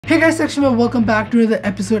Hey guys, Saksham and welcome back to another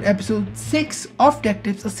episode 6 of Tech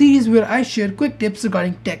Tips, a series where I share quick tips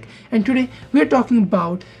regarding tech. And today we're talking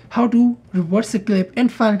about how to reverse a clip in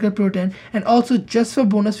Final Cut Pro 10, and also just for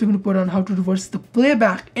bonus we're going to put on how to reverse the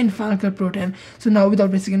playback in Final Cut Pro 10. So now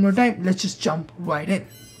without wasting any more time, let's just jump right in.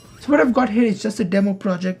 So what I've got here is just a demo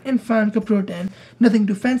project in Final Cut Pro 10, nothing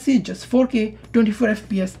too fancy, just 4K, 24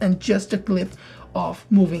 FPS and just a clip of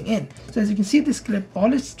moving in. So as you can see, this clip,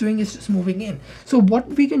 all it's doing is just moving in. So what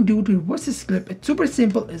we can do to reverse this clip, it's super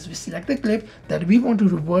simple, is we select the clip that we want to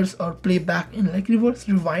reverse or play back in, like reverse,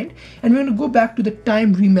 rewind, and we're going to go back to the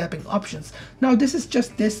time remapping options. Now this is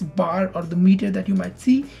just this bar or the meter that you might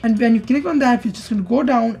see, and when you click on that, we're just going to go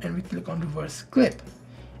down and we click on reverse clip,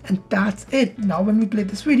 and that's it. Now when we play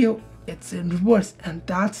this video, it's in reverse, and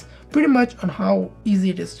that's pretty much on how easy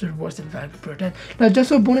it is to reverse in Final Cut Pro 10. Now just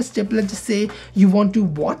for a bonus tip, let's just say you want to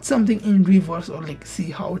watch something in reverse or like see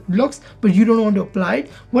how it looks, but you don't want to apply it.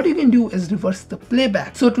 What you can do is reverse the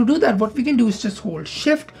playback. So to do that, what we can do is just hold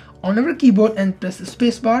shift on our keyboard and press the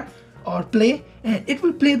space bar or play, and it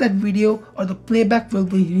will play that video, or the playback will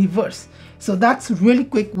be reversed. So that's a really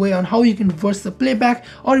quick way on how you can reverse the playback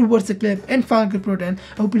or reverse the clip in Final Cut Pro 10.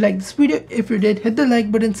 I hope you liked this video. If you did, hit the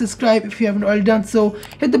like button, subscribe if you haven't already done so,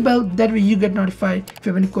 hit the bell, that way you get notified. If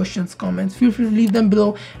you have any questions, comments, feel free to leave them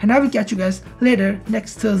below, and I will catch you guys later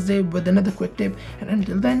next Thursday with another quick tip. And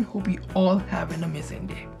until then, hope you all have an amazing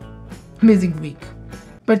day, amazing week.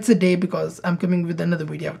 But it's a day because I'm coming with another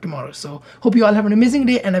video tomorrow. So hope you all have an amazing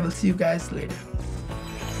day, and I will see you guys later.